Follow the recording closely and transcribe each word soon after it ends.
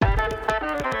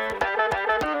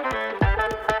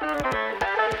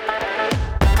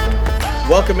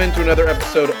Welcome into another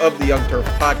episode of the Young Terps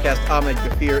podcast. Ahmed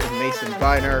Gafir and Mason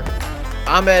Viner.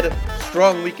 Ahmed,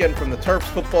 strong weekend from the Terps.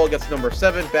 Football gets number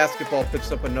 7. Basketball picks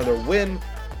up another win.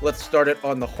 Let's start it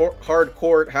on the hard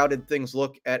court. How did things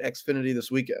look at Xfinity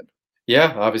this weekend?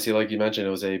 Yeah, obviously, like you mentioned,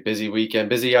 it was a busy weekend,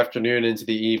 busy afternoon into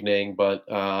the evening, but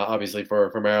obviously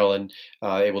for Maryland,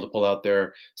 able to pull out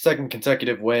their second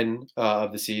consecutive win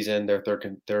of the season, their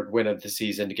third win of the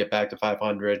season to get back to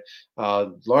 500.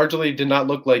 Largely did not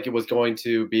look like it was going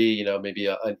to be, maybe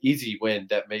an easy win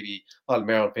that maybe a lot of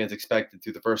Maryland fans expected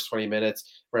through the first 20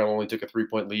 minutes. Maryland only took a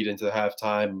 3-point lead into the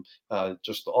halftime.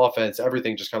 Just the offense,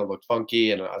 everything just kind of looked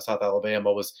funky, and South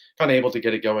Alabama was kind of able to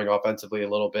get it going offensively a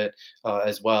little bit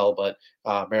as well, but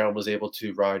Maryland was able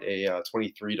to ride a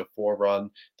 23-4 run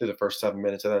through the first 7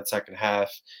 minutes of that second half.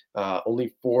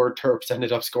 Only 4 Terps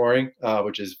ended up scoring,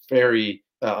 which is very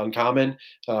uncommon.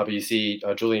 But you see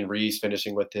Julian Reese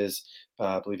finishing with his,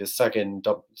 I believe, his second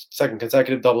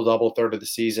consecutive double-double, third of the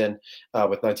season,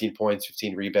 with 19 points,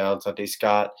 15 rebounds. Dante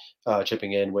Scott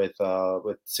chipping in with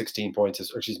 16 points,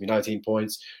 or excuse me, 19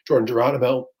 points. Jordan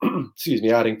Geronimo, excuse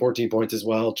me, adding 14 points as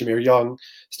well. Jameer Young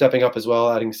stepping up as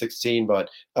well, adding 16. But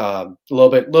a little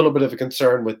bit of a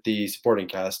concern with the supporting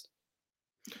cast.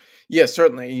 Yes,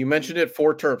 certainly. You mentioned it.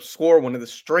 4 Terps score, one of the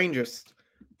strangest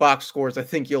box scores I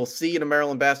think you'll see in a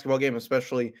Maryland basketball game,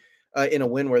 especially in a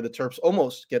win where the Terps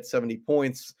almost get 70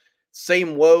 points.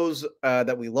 Same woes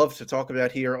that we love to talk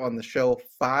about here on the show.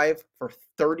 5 for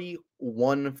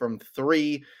 31 from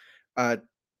 3.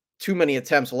 Too many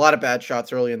attempts, a lot of bad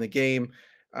shots early in the game.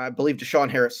 I believe Deshaun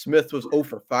Harris-Smith was 0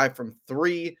 for 5 from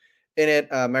 3 in it.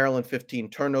 Maryland 15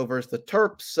 turnovers. The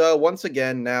Terps, once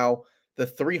again, now the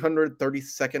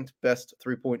 332nd best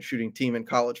three-point shooting team in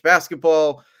college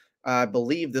basketball. I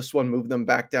believe this one moved them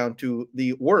back down to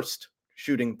the worst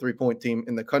shooting three-point team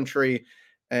in the country,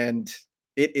 and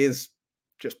it is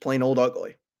just plain old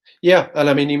ugly. Yeah, and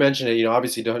I mean, you mentioned it.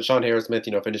 Obviously, Sean Harris-Smith,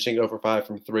 finishing over 5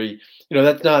 from 3.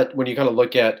 That's not when you kind of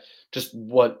look at just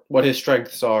what his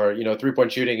strengths are.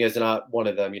 3-point shooting is not one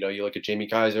of them. You look at Jamie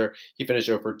Kaiser; he finished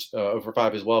over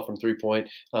 5 as well from 3-point.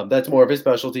 That's more of his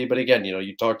specialty. But again,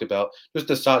 you talked about just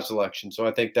the shot selection. So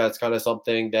I think that's kind of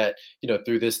something that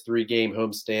through this 3-game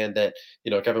homestand that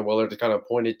Kevin Willard kind of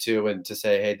pointed to and to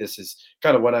say, hey, this is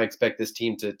kind of when I expect this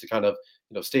team to kind of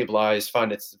stabilize,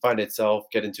 find itself,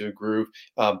 get into a groove.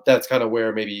 That's kind of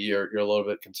where maybe you're a little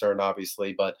bit concerned,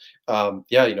 obviously. But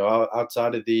yeah,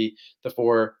 outside of the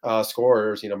 4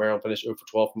 scorers, Maryland finished 0 for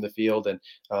 12 from the field, and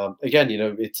again,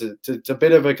 it's a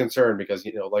bit of a concern because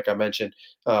like I mentioned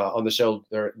on the show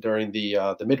during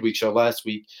the midweek show last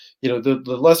week, the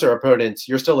lesser opponents,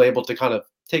 you're still able to kind of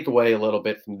take away a little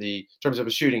bit from the in terms of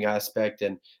a shooting aspect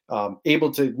and able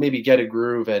to maybe get a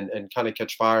groove and kind of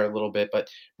catch fire a little bit. But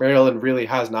Maryland really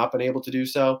has not been able to do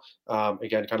so.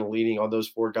 Again, kind of leaning on those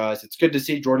 4 guys. It's good to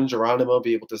see Jordan Geronimo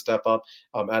be able to step up,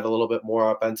 add a little bit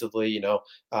more offensively.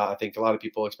 I think a lot of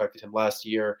people expected him last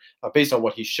year, based on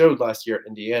what he showed last year at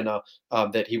Indiana,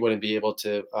 that he wouldn't be able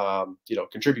to,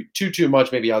 contribute too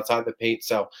much maybe outside the paint.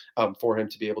 So for him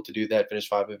to be able to do that, finish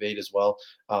 5 of 8 as well,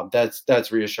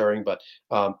 that's reassuring. But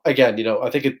again, I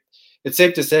think it's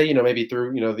safe to say, maybe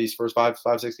through, these first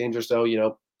 6 games or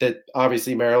so, that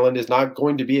obviously Maryland is not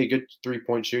going to be a good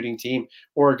 3-point shooting team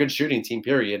or a good shooting team,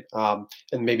 period. And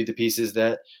maybe the pieces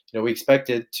that, we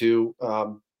expected to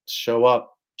show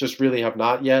up just really have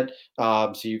not yet.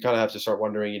 So you kind of have to start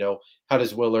wondering, how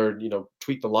does Willard,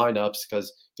 tweak the lineups?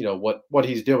 Because, what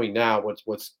he's doing now,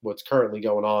 what's currently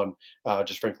going on,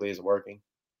 just frankly isn't working.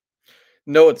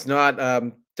 No, it's not.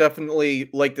 Definitely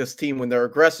like this team when they're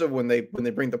aggressive, when they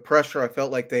bring the pressure. I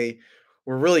felt like they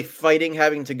were really fighting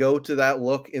having to go to that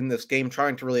look in this game,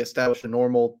 trying to really establish a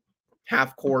normal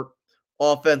half court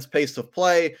offense pace of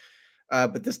play.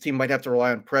 But this team might have to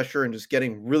rely on pressure and just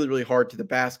getting really, really hard to the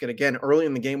basket. Again, early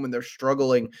in the game when they're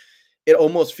struggling, it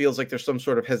almost feels like there's some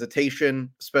sort of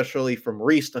hesitation, especially from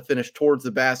Reese to finish towards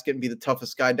the basket and be the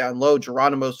toughest guy down low.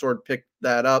 Geronimo sort of picked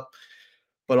that up,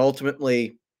 but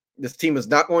ultimately this team is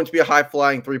not going to be a high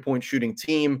flying 3-point shooting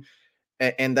team.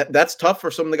 And that's tough for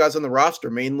some of the guys on the roster,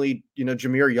 mainly,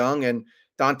 Jameer Young and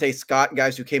Dante Scott,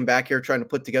 guys who came back here trying to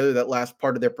put together that last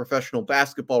part of their professional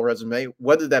basketball resume,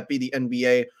 whether that be the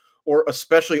NBA or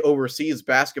especially overseas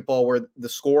basketball, where the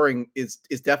scoring is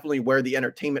definitely where the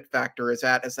entertainment factor is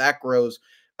at as that grows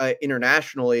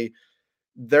internationally.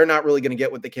 They're not really going to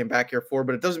get what they came back here for,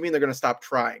 but it doesn't mean they're going to stop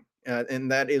trying.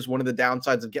 And that is one of the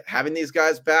downsides of having these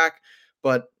guys back.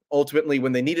 But ultimately,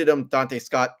 when they needed him, Dante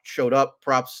Scott showed up.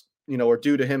 Props, are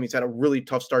due to him. He's had a really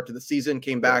tough start to the season,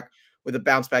 came back with a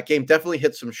bounce back game, definitely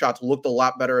hit some shots, looked a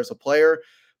lot better as a player.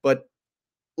 But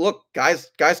look, guys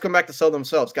come back to sell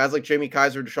themselves. Guys like Jamie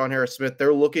Kaiser, Deshaun Harris Smith,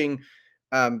 they're looking.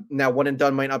 Now, one and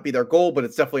done might not be their goal, but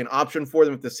it's definitely an option for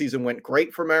them if the season went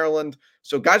great for Maryland.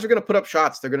 So guys are going to put up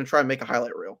shots. They're going to try and make a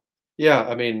highlight reel. Yeah,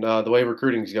 I mean, the way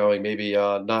recruiting's going, maybe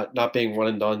not being one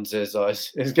and dones is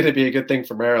going to be a good thing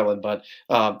for Maryland. But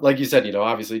like you said,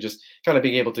 obviously, just kind of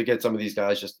being able to get some of these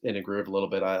guys just in a groove a little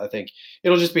bit. I think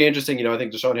it'll just be interesting. I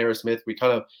think Deshaun Harris Smith, we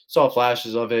kind of saw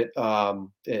flashes of it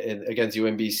against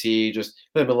UMBC, just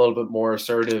them a little bit more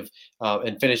assertive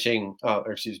and finishing,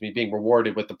 or excuse me, being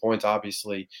rewarded with the points,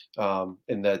 obviously,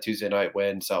 in the Tuesday night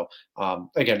win. So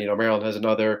again, Maryland has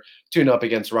another tune up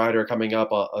against Ryder coming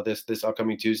up this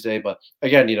upcoming Tuesday. But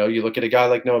again, you look at a guy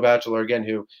like Noah Bachelor again,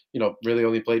 who really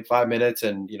only played 5 minutes,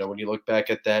 and when you look back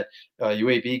at that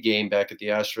UAB game back at the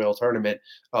Asheville tournament,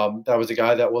 that was a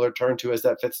guy that Willard turned to as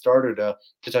that fifth starter to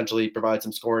potentially provide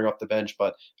some scoring off the bench.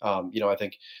 But I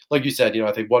think, like you said,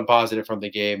 I think one positive from the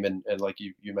game, and like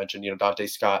you mentioned, Dante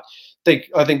Scott.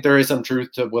 I think there is some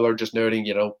truth to Willard just noting,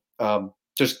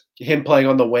 just him playing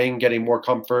on the wing, getting more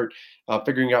comfort,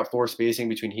 figuring out floor spacing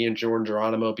between he and Jordan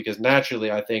Geronimo, because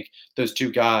naturally, I think those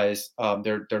two guys,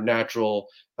 their natural,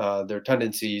 their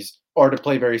tendencies are to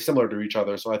play very similar to each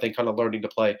other. So I think kind of learning to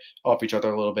play off each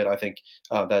other a little bit. I think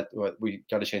that we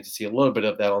got a chance to see a little bit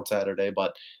of that on Saturday.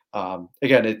 But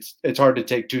again, it's hard to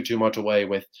take too much away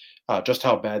with just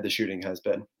how bad the shooting has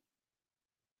been.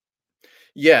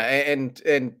 Yeah,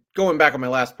 and going back on my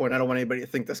last point, I don't want anybody to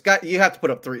think this guy. You have to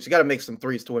put up threes. You got to make some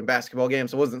threes to win basketball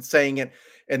games. I wasn't saying it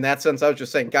in that sense. I was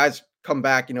just saying, guys, come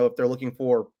back. If they're looking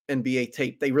for NBA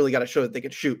tape, they really got to show that they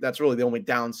can shoot. That's really the only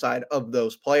downside of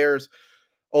those players.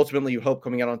 Ultimately, you hope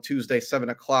coming out on Tuesday, 7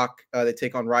 o'clock, they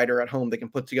take on Ryder at home. They can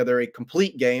put together a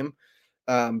complete game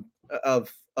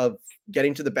of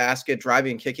getting to the basket,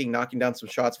 driving and kicking, knocking down some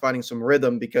shots, finding some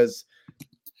rhythm. Because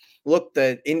look,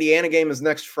 the Indiana game is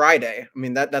next Friday. I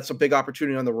mean, that's a big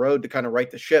opportunity on the road to kind of right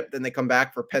the ship. Then they come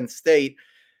back for Penn State,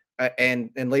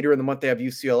 and later in the month they have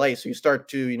UCLA. So you start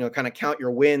to kind of count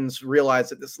your wins, realize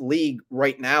that this league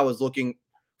right now is looking,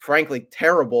 frankly,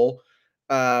 terrible.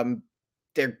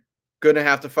 They're going to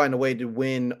have to find a way to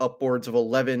win upwards of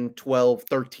 11, 12,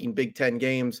 13 Big Ten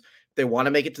games. They want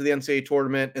to make it to the NCAA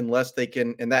tournament, unless they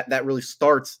can, and that really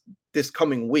starts this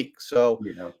coming week. So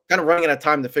Yeah. kind of running out of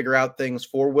time to figure out things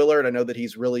for Willard. I know that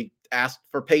he's really asked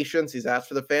for patience. He's asked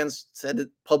for the fans, said it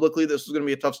publicly this was going to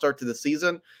be a tough start to the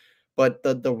season. But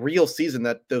the real season,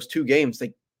 that those two games,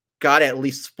 they got to at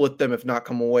least split them, if not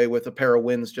come away with a pair of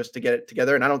wins just to get it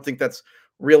together. And I don't think that's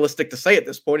realistic to say at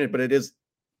this point, but it is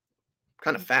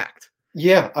kind of fact.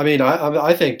 Yeah, I mean,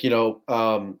 I think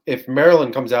if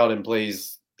Maryland comes out and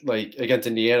plays like against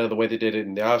Indiana the way they did it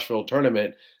in the Asheville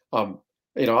tournament, um,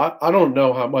 I don't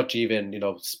know how much even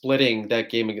splitting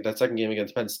that second game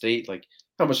against Penn State, like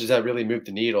how much does that really move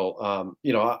the needle?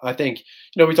 I think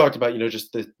we talked about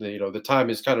just the time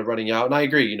is kind of running out, and I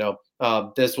agree.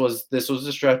 This was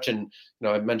a stretch, and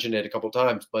I mentioned it a couple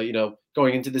times, but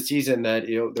going into the season that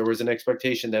there was an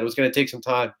expectation that it was going to take some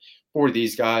time for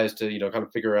these guys to kind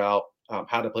of figure out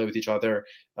how to play with each other,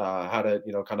 how to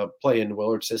kind of play in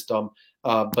Willard's system.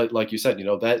 But like you said,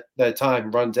 that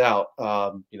time runs out,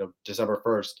 December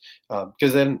 1st,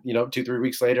 because then 2-3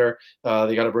 weeks later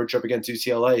they got a road trip against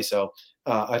UCLA. So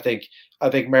I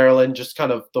think Maryland, just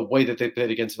kind of the way that they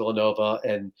played against Villanova,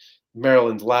 and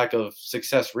Maryland's lack of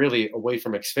success really away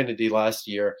from Xfinity last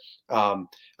year.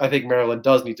 I think Maryland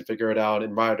does need to figure it out,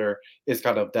 and Ryder is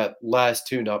kind of that last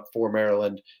tune-up for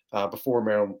Maryland before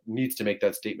Maryland needs to make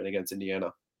that statement against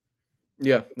Indiana.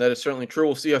 Yeah, that is certainly true.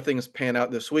 We'll see how things pan out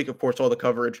this week. Of course, all the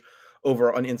coverage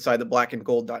over on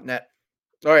InsideTheBlackAndGold.net.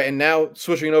 All right, and now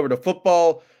switching over to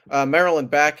football,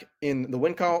 Maryland back in the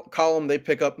win column. They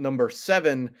pick up number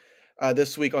 7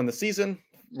 this week on the season,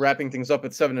 wrapping things up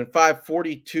at 7-5,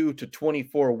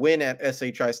 42-24 win at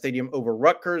SHI Stadium over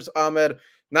Rutgers. Ahmed,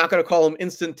 not going to call them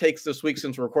instant takes this week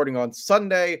since we're recording on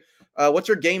Sunday. What's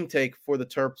your game take for the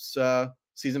Terps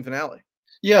season finale?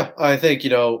 Yeah, I think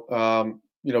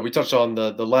we touched on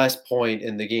the last point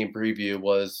in the game preview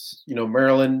was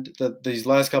Maryland these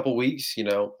last couple weeks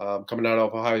coming out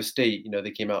of Ohio State,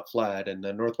 they came out flat, and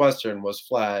then Northwestern was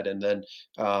flat, and then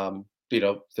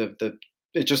the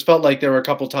it just felt like there were a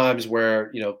couple times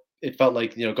where it felt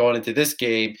like going into this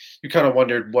game you kind of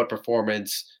wondered what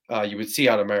performance you would see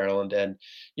out of Maryland. And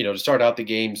to start out the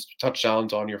games,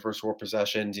 touchdowns on your first 4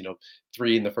 possessions,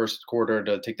 3 in the first quarter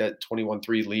to take that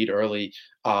 21-3 lead early.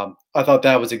 I thought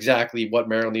that was exactly what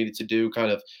Maryland needed to do,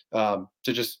 kind of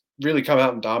to just really come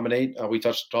out and dominate. We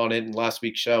touched on it in last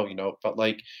week's show. It felt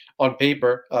like on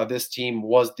paper, this team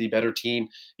was the better team,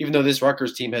 even though this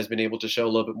Rutgers team has been able to show a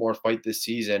little bit more fight this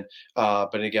season.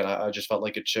 But again, I just felt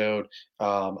like it showed.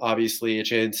 Obviously, a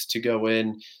chance to go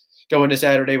into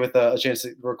Saturday with a chance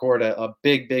to record a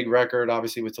big, big record,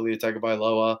 obviously with Talia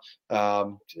Tagovailoa,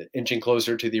 inching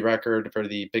closer to the record for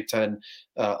the Big Ten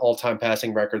all-time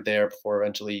passing record there before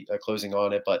eventually closing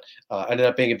on it. But ended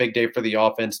up being a big day for the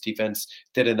offense. Defense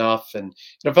did enough, and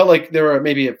it felt like there were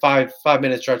maybe a five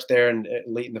minute stretch there and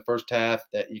late in the first half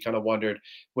that you kind of wondered,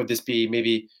 would this be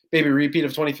maybe a repeat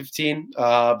of 2015?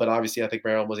 But obviously, I think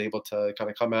Maryland was able to kind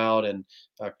of come out and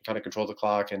kind of control the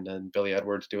clock, and then Billy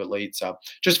Edwards do it late. So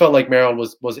just felt like Maryland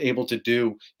was able to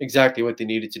do exactly what they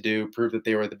needed to do, prove that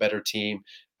they were the better team,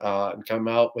 and come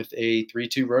out with a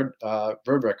 3-2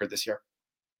 road record this year.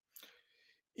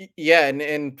 Yeah,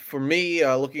 and for me,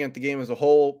 looking at the game as a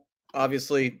whole,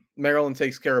 obviously Maryland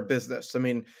takes care of business. I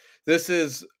mean, this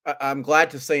is I'm glad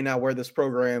to say now where this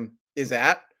program is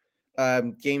at.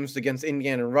 Games against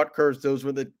Indiana and Rutgers, those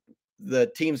were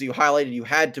the teams that you highlighted you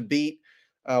had to beat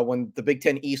when the Big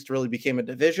Ten East really became a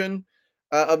division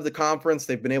of the conference.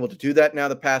 They've been able to do that now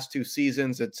the past 2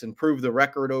 seasons. It's improved the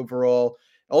record overall.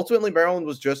 Ultimately, Maryland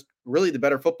was just really the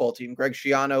better football team. Greg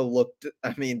Schiano looked,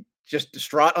 I mean, just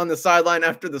distraught on the sideline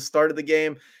after the start of the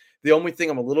game. The only thing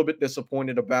I'm a little bit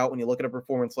disappointed about when you look at a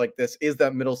performance like this is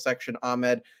that middle section,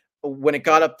 Ahmed. When it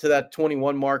got up to that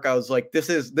 21 mark, I was like, this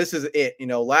is it.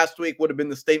 Last week would have been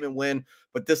the statement win,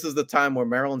 but this is the time where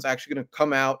Maryland's actually going to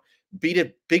come out, beat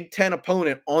a Big Ten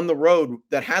opponent on the road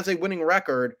that has a winning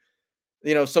record,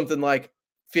 something like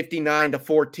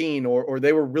 59-14, or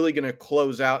they were really going to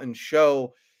close out and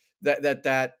show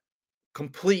that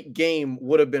complete game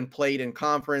would have been played in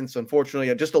conference.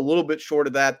 Unfortunately, just a little bit short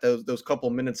of that. Those couple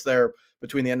minutes there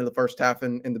between the end of the first half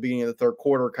and the beginning of the third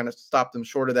quarter kind of stopped them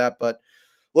short of that. But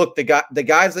look, the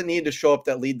guys that needed to show up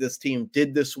that lead this team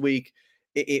did this week.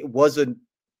 It was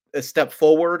a step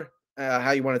forward.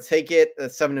 How you want to take it? A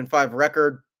 7-5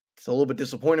 record. It's a little bit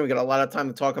disappointing. We got a lot of time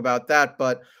to talk about that,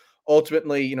 but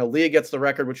ultimately, Leah gets the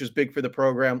record, which is big for the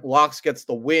program. Locks gets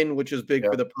the win, which is big Yeah.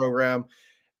 for the program.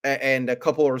 And a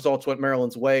couple of results went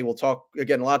Maryland's way. We'll talk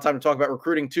again, a lot of time to talk about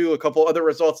recruiting too. A couple other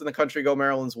results in the country go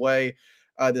Maryland's way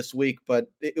this week, but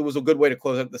it was a good way to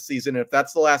close out the season. And if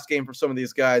that's the last game for some of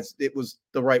these guys, it was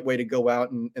the right way to go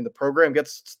out, and the program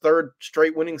gets its third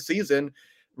straight winning season,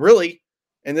 really.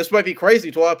 And this might be crazy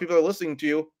to a lot of people that are listening to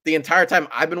you. The entire time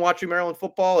I've been watching Maryland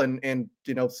football, and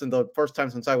since the first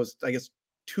time since I was, I guess,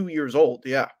 2 years old.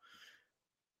 Yeah.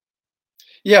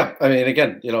 Yeah, I mean,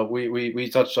 again, we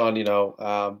touched on,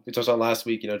 we touched on last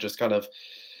week, just kind of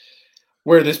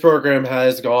where this program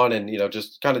has gone, and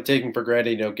just kind of taking for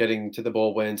granted, getting to the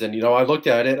bowl wins. And I looked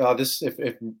at it, this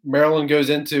if Maryland goes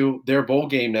into their bowl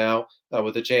game now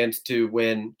with a chance to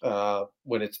win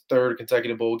its third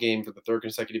consecutive bowl game for the third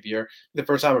consecutive year, the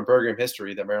first time in program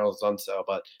history that Maryland's done so.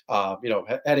 But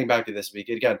heading back to this week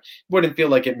again, wouldn't feel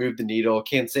like it moved the needle.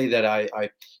 Can't say that I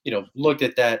looked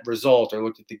at that result or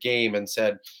looked at the game and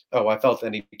said, oh, I felt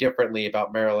any differently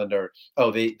about Maryland, or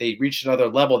oh, they reached another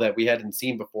level that we hadn't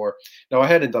seen before. No, I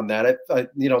hadn't done that.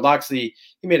 Loxley,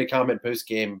 he made a comment post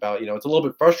game about, it's a little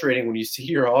bit frustrating when you see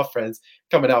your offense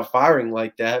coming out firing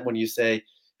like that, when you say,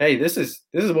 hey, this is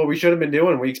what we should have been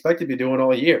doing. We expect to be doing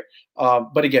all year.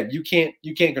 But again, you can't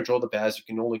control the past. You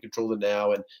can only control the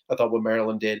now. And I thought what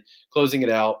Maryland did, closing it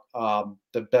out,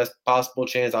 the best possible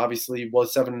chance obviously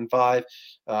was 7-5.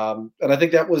 And I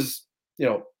think that was,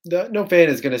 no fan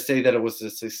is going to say that it was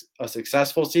a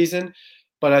successful season,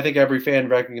 but I think every fan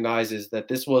recognizes that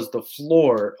this was the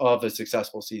floor of a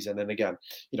successful season. And again,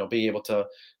 being able to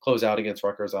close out against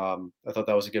Rutgers, I thought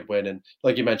that was a good win. And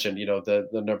like you mentioned,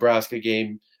 the Nebraska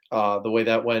game, the way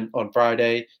that went on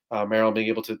Friday, Maryland being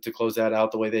able to close that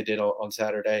out the way they did on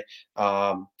Saturday.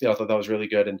 I thought that was really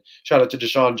good. And shout out to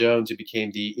Deshaun Jones, who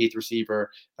became the eighth receiver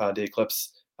to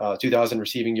eclipse 2,000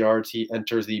 receiving yards. He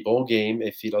enters the bowl game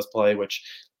if he does play, which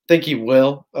I think he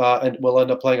will and will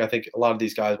end up playing. I think a lot of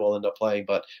these guys will end up playing,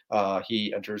 but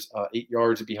he enters 8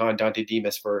 yards behind Dante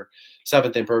Demas for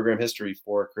seventh in program history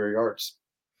for career yards.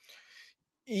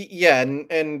 Yeah,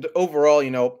 and overall,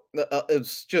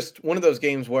 it's just one of those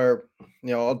games where,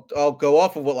 I'll go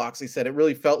off of what Loxley said. It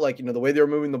really felt like, the way they were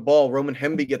moving the ball, Roman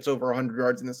Hemby gets over 100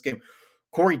 yards in this game.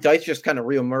 Corey Dice just kind of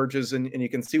reemerges, and you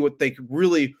can see what they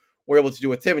really were able to do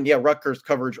with him. And yeah, Rutgers'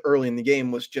 coverage early in the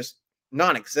game was just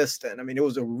non-existent. I mean, it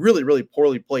was a really, really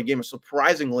poorly played game. A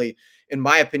surprisingly, in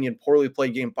my opinion, poorly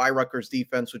played game by Rutgers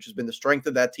defense, which has been the strength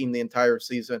of that team the entire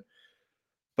season.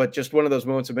 But just one of those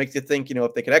moments that makes you think,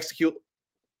 if they could execute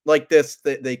like this,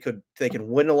 they can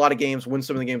win a lot of games, win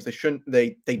some of the games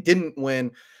they didn't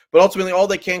win, but ultimately all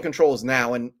they can control is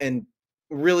now, and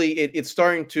really it's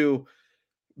starting to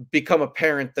become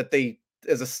apparent that they,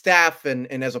 as a staff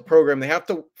and as a program, they have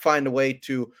to find a way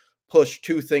to push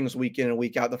two things week in and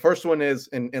week out. The first one is,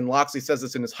 and Loxley says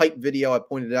this in his hype video I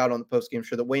pointed out on the post game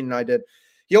show that Wayne and I did.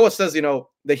 He always says,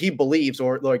 that he believes,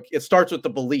 or like it starts with the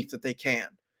belief that they can.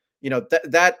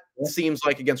 That seems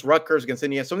like against Rutgers, against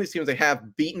Indiana, some of these teams they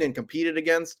have beaten and competed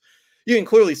against. You can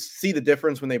clearly see the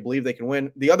difference when they believe they can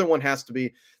win. The other one has to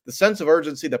be the sense of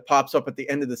urgency that pops up at the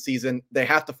end of the season. They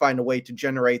have to find a way to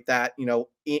generate that,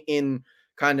 in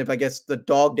kind of, I guess, the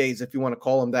dog days, if you want to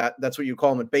call them that. That's what you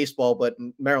call them in baseball, but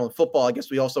in Maryland football, I guess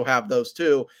we also have those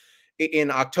too.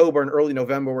 In October and early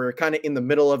November, where you're kind of in the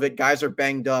middle of it, guys are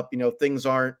banged up, things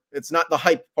aren't, it's not the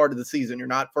hype part of the season. You're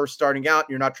not first starting out,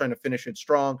 you're not trying to finish it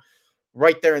strong.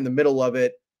 Right there in the middle of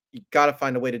it, you got to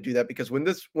find a way to do that, because when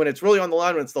it's really on the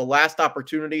line, when it's the last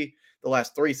opportunity, the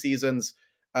last 3 seasons,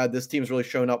 this team's really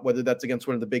shown up, whether that's against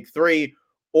one of the big three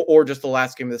or just the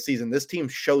last game of the season. This team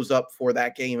shows up for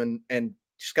that game, and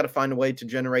just got to find a way to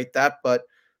generate that. But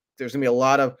there's gonna be a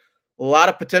lot of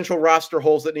potential roster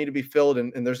holes that need to be filled,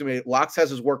 and there's gonna be Locks has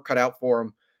his work cut out for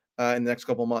him in the next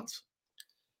couple of months.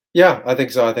 Yeah, I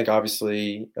think so. I think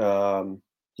obviously,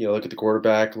 look at the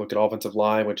quarterback, look at offensive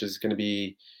line, which is going to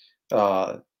be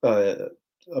uh, a,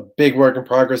 a big work in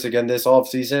progress again this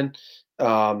offseason.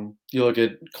 You look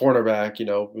at cornerback,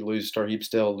 we lose Tarheeb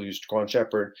Still, lose Quan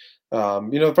Shepard.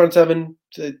 The front seven,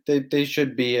 they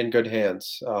should be in good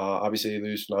hands. Obviously, you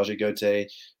lose Najee Gote,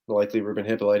 likely Ruben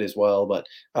Hippolyte as well. But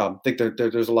I think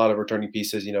there's a lot of returning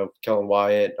pieces, Kellen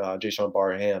Wyatt, Jay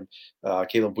Barham,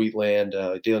 Caleb Wheatland,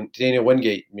 Daniel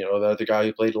Wingate, the other guy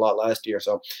who played a lot last year.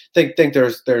 So think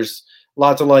there's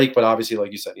lots to like, but obviously,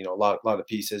 like you said, a lot of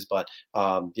pieces. But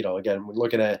again, we're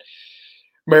looking at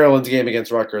Maryland's game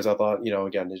against Rutgers, I thought,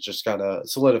 again, it just kind of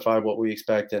solidified what we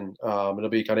expect, and it'll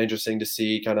be kind of interesting to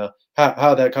see kind of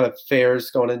how that kind of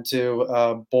fares going into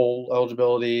bowl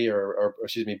eligibility, or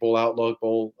excuse me, bowl outlook,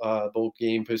 bowl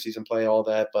game, postseason play, all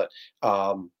that. But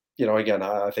again,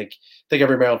 I think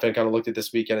every Maryland fan kind of looked at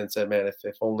this weekend and said, man,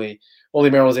 if only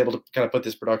Maryland was able to kind of put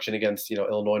this production against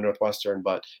Illinois Northwestern.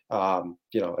 But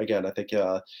again, I think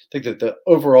that the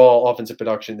overall offensive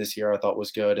production this year I thought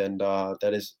was good, and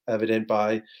that is evident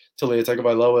by Taulia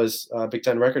Tagovailoa's Big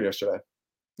Ten record yesterday.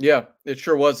 Yeah, it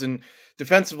sure was. And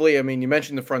defensively, I mean, you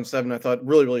mentioned the front seven. I thought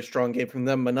really, really strong game from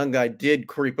them. Manungai did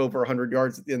creep over 100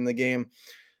 yards at the end of the game.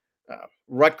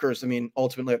 Rutgers, I mean,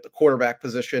 ultimately at the quarterback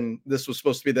position, this was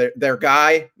supposed to be their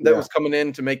guy that was coming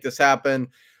in to make this happen.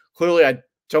 Clearly, I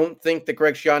don't think that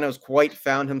Greg Schiano's quite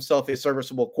found himself a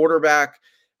serviceable quarterback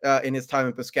in his time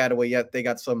in Piscataway yet. They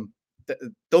got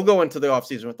they'll go into the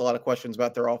offseason with a lot of questions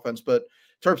about their offense, but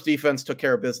Terps defense took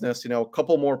care of business. A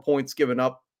couple more points given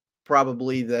up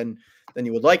probably than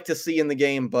you would like to see in the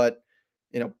game, but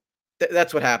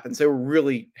that's what happens. They were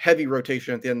really heavy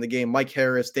rotation at the end of the game. Mike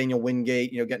Harris, Daniel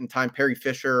Wingate, getting time. Perry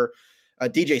Fisher,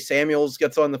 DJ Samuels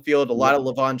gets on the field. A lot of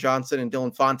Levon Johnson and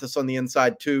Dylan Fontes on the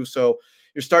inside too. So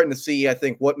you're starting to see, I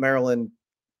think, what Maryland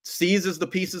sees as the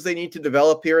pieces they need to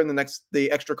develop here in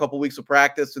the extra couple weeks of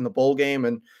practice in the bowl game.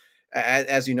 And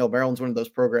as you know, Maryland's one of those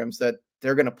programs that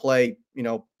they're going to play,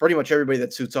 pretty much everybody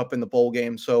that suits up in the bowl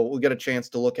game. So we'll get a chance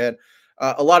to look at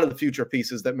a lot of the future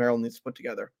pieces that Maryland needs to put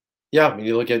together. Yeah, I mean,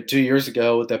 you look at 2 years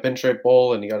ago with that Pinstripe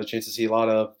Bowl, and you got a chance to see a lot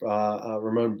of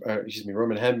Roman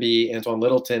Hemby, Antoine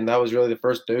Littleton. That was really the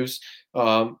first dose.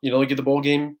 Look at the bowl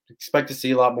game. Expect to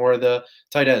see a lot more of the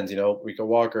tight ends. Rico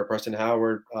Walker, Preston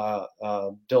Howard,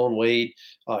 Dylan Wade,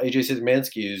 AJ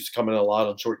Szymanski, who's coming a lot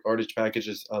on short yardage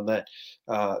packages on that.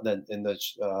 Then in the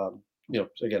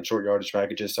again, short yardage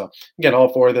packages. So again,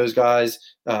 all four of those guys,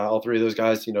 all three of those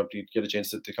guys, you get a chance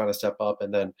to kind of step up.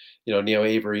 And then, Neo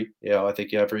Avery, I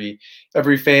think every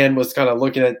fan was kind of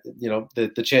looking at,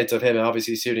 the chance of him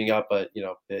obviously suiting up, but,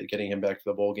 getting him back to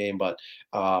the bowl game. But,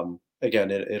 again,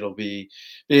 it'll be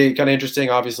kind of interesting.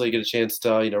 Obviously, get a chance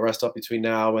to rest up between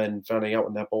now and finding out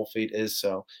when that bowl fate is.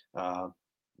 So,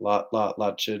 lot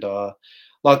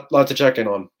to check in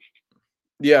on.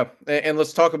 Yeah, and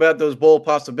let's talk about those bowl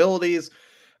possibilities.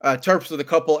 Terps with a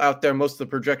couple out there. Most of the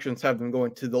projections have them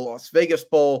going to the Las Vegas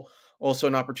Bowl. Also,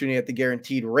 an opportunity at the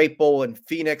Guaranteed Rate Bowl in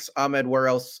Phoenix. Ahmed, where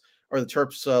else are the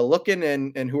Terps looking,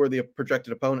 and who are the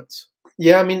projected opponents?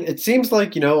 Yeah, I mean, it seems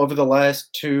like, over the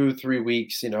last 2-3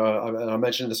 weeks, I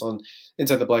mentioned this on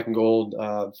Inside the Black and Gold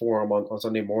forum on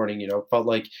Sunday morning, felt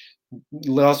like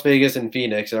Las Vegas and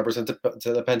Phoenix, ever since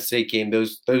the Penn State game,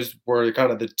 those were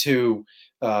kind of the two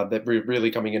that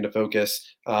really coming into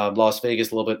focus. Las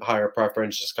Vegas a little bit higher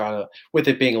preference, just kind of with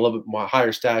it being a little bit more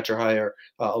higher stature, higher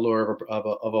allure of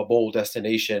a bowl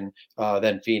destination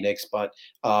than Phoenix. But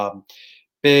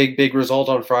big result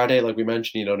on Friday, like we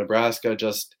mentioned. Nebraska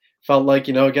just felt like,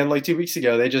 again, like 2 weeks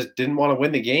ago, they just didn't want to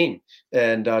win the game,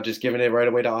 and just giving it right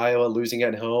away to Iowa, losing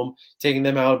at home, taking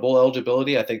them out of bowl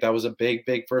eligibility. I think that was a big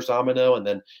first domino, and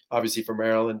then obviously for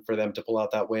Maryland, for them to pull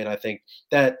out that win, I think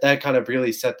that kind of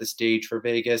really set the stage for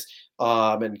Vegas.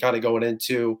 And kind of going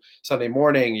into Sunday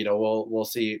morning, we'll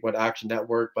see what Action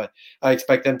Network, but I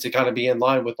expect them to kind of be in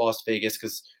line with Las Vegas,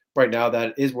 because right now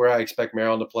that is where I expect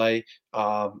Maryland to play.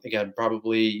 Again,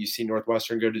 probably you see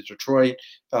Northwestern go to Detroit,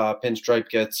 Pinstripe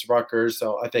gets Rutgers.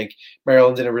 So I think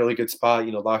Maryland's in a really good spot.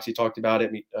 Loxley talked about it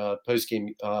post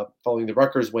game following the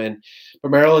Rutgers win,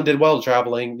 but Maryland did well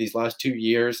traveling these last 2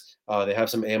 years. They have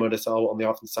some ammo to sell on the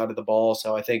offensive side of the ball,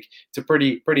 so I think it's a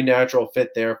pretty natural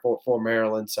fit there for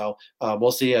Maryland. So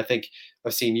we'll see. I think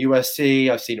I've seen USC,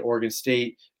 I've seen Oregon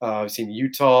State, I've seen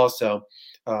Utah. So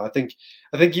I think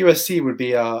USC would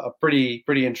be a pretty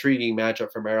intriguing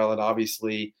matchup for Maryland.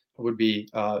 Obviously, it would be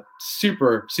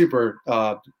super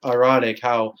ironic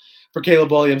how for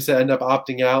Caleb Williams to end up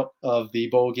opting out of the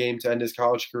bowl game to end his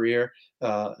college career,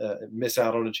 miss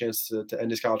out on a chance to end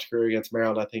his college career against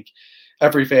Maryland. I think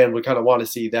every fan would kind of want to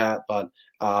see that, but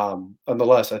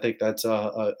nonetheless, I think that's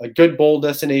a good bowl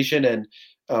destination, and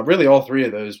really all three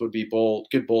of those would be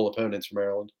good bowl opponents for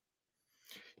Maryland.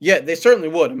 Yeah, they certainly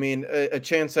would. I mean, a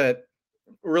chance at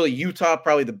really Utah,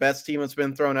 probably the best team that's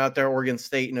been thrown out there. Oregon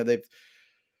State, they've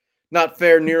not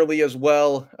fared nearly as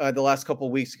well the last couple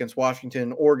of weeks against Washington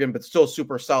and Oregon, but still a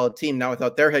super solid team now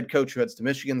without their head coach who heads to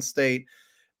Michigan State.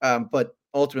 But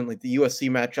ultimately, the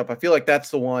USC matchup, I feel like that's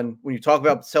the one when you talk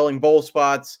about selling bowl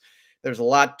spots. There's a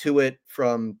lot to it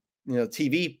from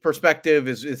TV perspective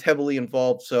is heavily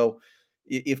involved. So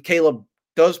if Caleb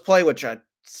does play, which I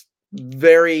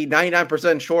very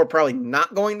 99% sure probably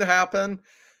not going to happen,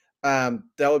 that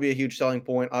would be a huge selling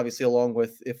point, obviously, along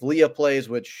with if Leah plays,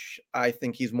 which I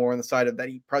think he's more on the side of that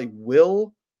he probably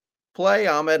will play.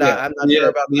 Ahmed, Yeah, I'm not sure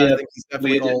about that. I think he's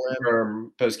definitely Leah did all in.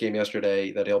 confirm post game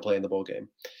yesterday that he'll play in the bowl game.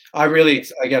 I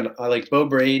like Bo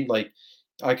Braid. Like,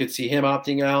 I could see him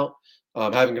opting out.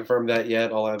 Haven't confirmed that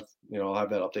yet. I'll have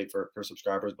that update for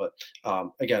subscribers. But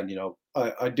again,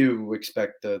 I do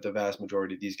expect the vast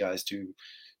majority of these guys to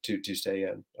stay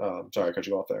in. Sorry, I cut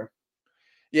you off there.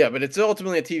 Yeah, but it's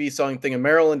ultimately a TV selling thing, and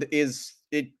Maryland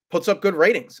it puts up good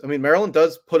ratings. I mean, Maryland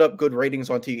does put up good ratings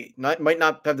on TV. Might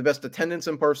not have the best attendance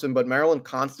in person, but Maryland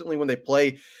constantly when they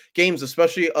play games,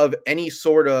 especially of any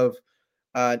sort of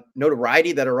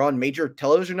notoriety that are on major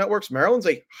television networks, Maryland's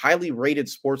a highly rated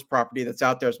sports property that's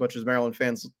out there. As much as Maryland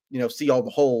fans, see all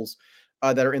the holes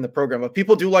that are in the program, but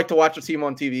people do like to watch a team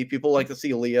on TV. People like to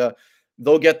see Leah.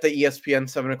 They'll get the ESPN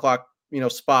 7 o'clock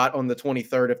spot on the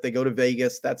 23rd. If they go to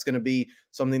Vegas, that's going to be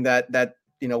something that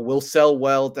will sell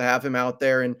well to have him out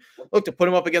there. And look, to put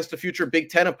him up against a future Big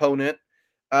Ten opponent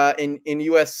in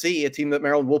USC, a team that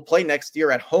Maryland will play next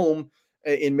year at home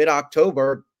in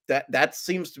mid-October. That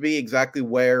seems to be exactly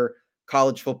where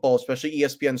college football, especially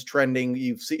ESPN's trending.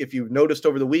 If you've noticed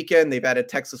over the weekend, they've added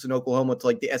Texas and Oklahoma to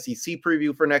like the SEC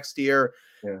preview for next year.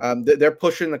 Yeah. They're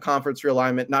pushing the conference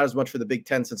realignment, not as much for the Big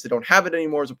Ten since they don't have it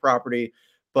anymore as a property,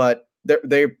 but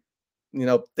they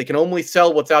can only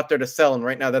sell what's out there to sell, and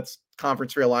right now that's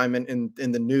conference realignment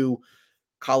in the new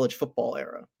college football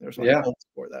era. There's no fault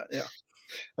for that. Yeah,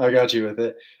 I got you with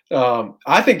it.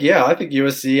 I think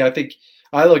USC. I think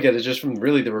I look at it just from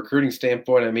really the recruiting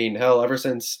standpoint. I mean, hell, ever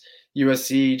since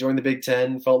USC joined the Big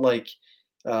Ten, felt like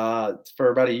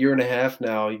for about a year and a half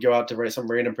now, you go out to some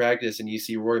random practice and you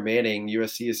see Roy Manning,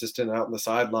 USC assistant, out on the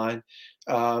sideline.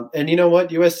 And you know what?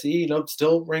 USC,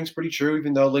 still rings pretty true,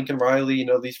 even though Lincoln Riley,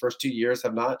 these first 2 years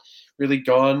have not really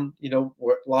gone,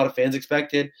 what a lot of fans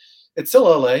expected. It's still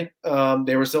LA.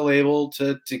 They were still able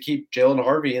to keep Jalen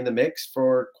Harvey in the mix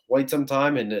for quite some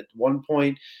time. And at one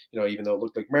point, even though it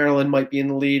looked like Maryland might be in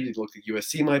the lead, it looked like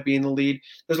USC might be in the lead.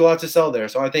 There's a lot to sell there.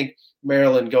 So I think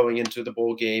Maryland going into the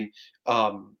bowl game,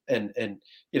 and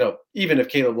even if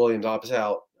Caleb Williams opts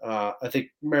out, I think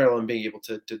Maryland being able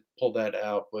to pull that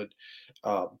out would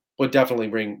definitely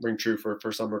ring true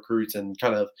for some recruits and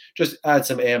kind of just add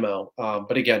some ammo.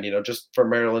 But again, just for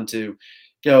Maryland to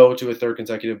go to a third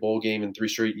consecutive bowl game in 3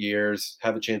 straight years,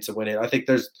 have a chance to win it. I think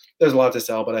there's a lot to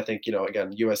sell, but I think,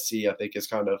 again, USC, I think, is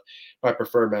kind of my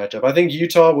preferred matchup. I think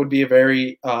Utah would be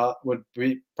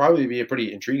probably be a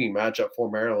pretty intriguing matchup for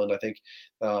Maryland. I think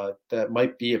that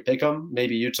might be a pick 'em.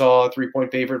 Maybe Utah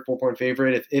 3-point favorite, 4-point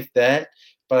favorite, if that.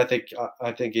 But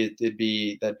I think it'd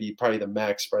be that'd be probably the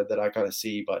max spread that I kind of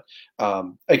see. But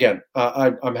again,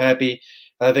 I'm happy.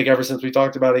 I think ever since we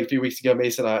talked about it a few weeks ago,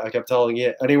 Mason, I kept telling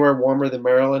you anywhere warmer than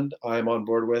Maryland, I'm on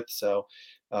board with. So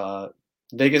uh,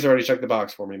 Vegas already checked the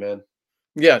box for me, man.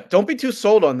 Yeah, don't be too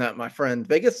sold on that, my friend.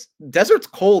 Vegas desert's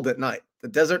cold at night. The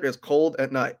desert is cold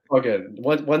at night. All good.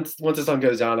 Once the sun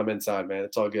goes down, I'm inside, man.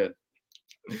 It's all good.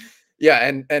 Yeah,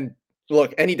 and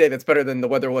look, any day that's better than the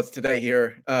weather was today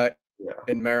here Yeah,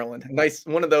 in Maryland. Nice,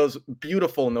 one of those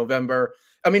beautiful November.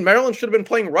 I mean, Maryland should have been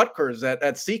playing Rutgers at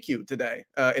CQ today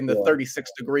in the yeah.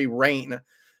 36-degree rain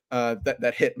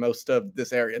that hit most of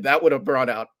this area. That would have brought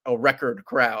out a record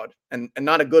crowd, and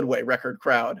not a good way, record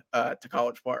crowd to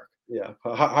College Park. Yeah,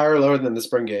 higher or lower than the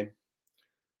spring game?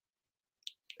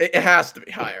 It has to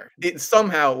be higher.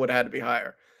 Somehow it would have had to be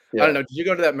higher. I don't Yeah. know. Did you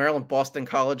go to that Maryland Boston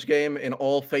College game in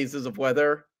all phases of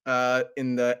weather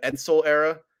in the Edsel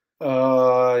era?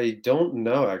 I don't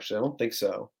know, actually. I don't think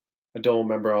so. I don't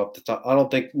remember off the top. I don't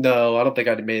think no, I don't think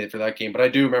I'd made it for that game, but I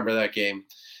do remember that game.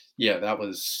 Yeah, that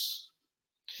was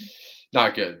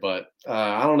not good, but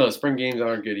I don't know. Spring games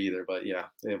aren't good either, but yeah,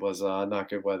 it was not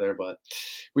good weather. But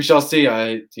we shall see.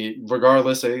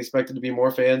 Regardless, I expect it to be more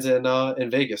fans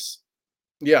in Vegas.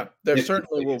 Yeah, there If it's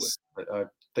certainly will be. Vegas. But I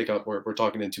think we're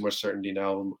talking in too much certainty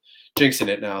now. I'm jinxing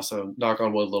it now, so knock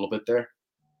on wood a little bit there.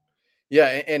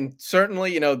 Yeah, and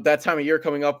certainly, that time of year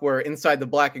coming up where Inside the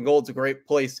Black and Gold is a great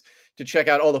place to check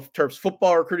out all the Terps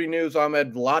football recruiting news.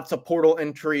 Ahmed, lots of portal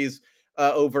entries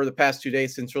over the past 2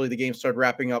 days since really the game started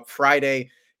wrapping up Friday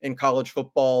in college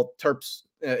football. Terps,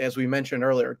 as we mentioned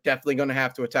earlier, definitely going to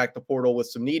have to attack the portal with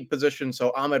some need positions.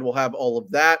 So Ahmed will have all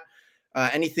of that.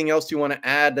 Anything else you want to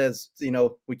add as,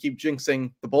 we keep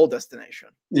jinxing the bowl destination?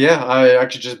 Yeah, I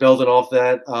actually just building off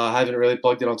that. I haven't really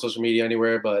plugged it on social media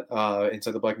anywhere, but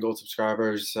inside the Black and Gold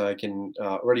subscribers, I can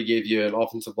already gave you an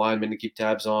offensive lineman to keep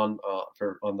tabs on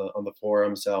for on the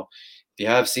forum. So if you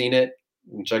have seen it,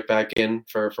 check back in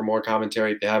for more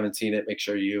commentary. If you haven't seen it, make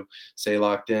sure you stay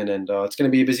locked in. And it's going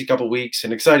to be a busy couple weeks,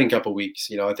 an exciting couple weeks.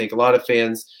 I think a lot of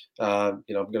fans. I'm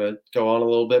going to go on a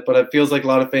little bit, but it feels like a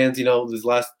lot of fans. These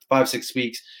last 5-6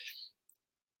 weeks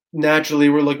naturally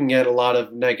we're looking at a lot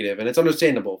of negative, and it's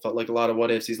understandable. Felt like a lot of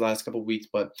what ifs these last couple of weeks,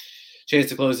 but chance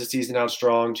to close the season out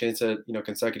strong, chance at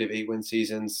consecutive 8-win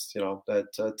seasons. That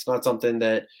it's not something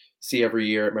that see every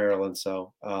year at Maryland.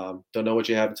 So don't know what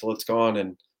you have until it's gone, and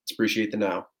let's appreciate the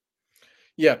now.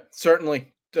 Yeah,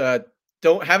 certainly.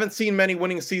 Haven't seen many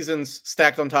winning seasons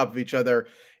stacked on top of each other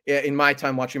in my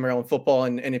time watching Maryland football.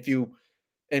 And if you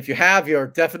have, you're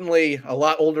definitely a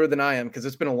lot older than I am because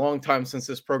it's been a long time since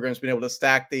this program's been able to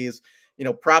stack these.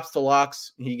 Props to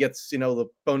Locks. He gets the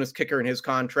bonus kicker in his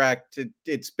contract.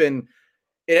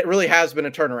 It really has been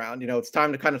a turnaround. It's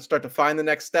time to kind of start to find the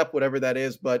next step, whatever that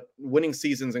is. But winning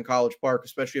seasons in College Park,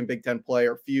 especially in Big Ten play,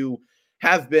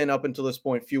 have been up until this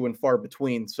point few and far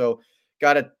between. So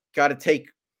gotta take,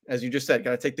 as you just said,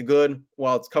 gotta take the good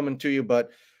while it's coming to you. But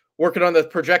working on the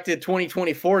projected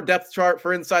 2024 depth chart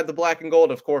for Inside the Black and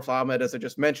Gold. Of course, Ahmed, as I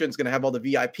just mentioned, is going to have all the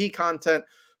VIP content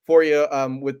for you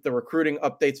with the recruiting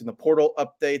updates and the portal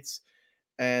updates.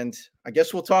 And I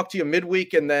guess we'll talk to you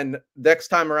midweek. And then next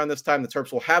time around this time, the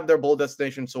Terps will have their bowl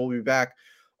destination. So we'll be back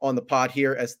on the pod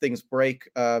here as things break.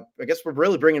 I guess we're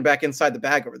really bringing back Inside the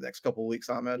Bag over the next couple of weeks,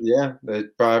 Ahmed. Yeah,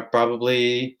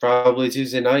 probably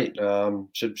Tuesday night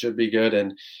should be good.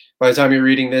 And by the time you're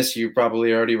reading this, you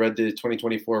probably already read the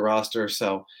 2024 roster,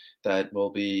 so that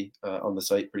will be on the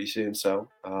site pretty soon. So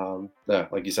yeah,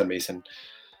 like you said, Mason,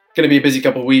 going to be a busy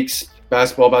couple weeks.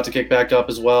 Basketball about to kick back up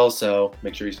as well, so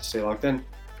make sure you stay locked in.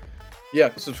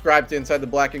 Yeah, subscribe to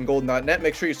InsideTheBlackandGold.net.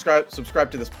 Make sure you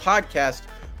subscribe to this podcast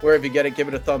wherever you get it. Give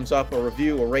it a thumbs up, a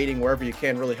review, a rating, wherever you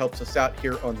can. Really helps us out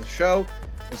here on the show.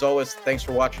 As always, thanks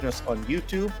for watching us on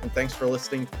YouTube, and thanks for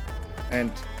listening,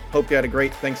 and hope you had a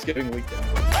great Thanksgiving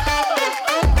weekend.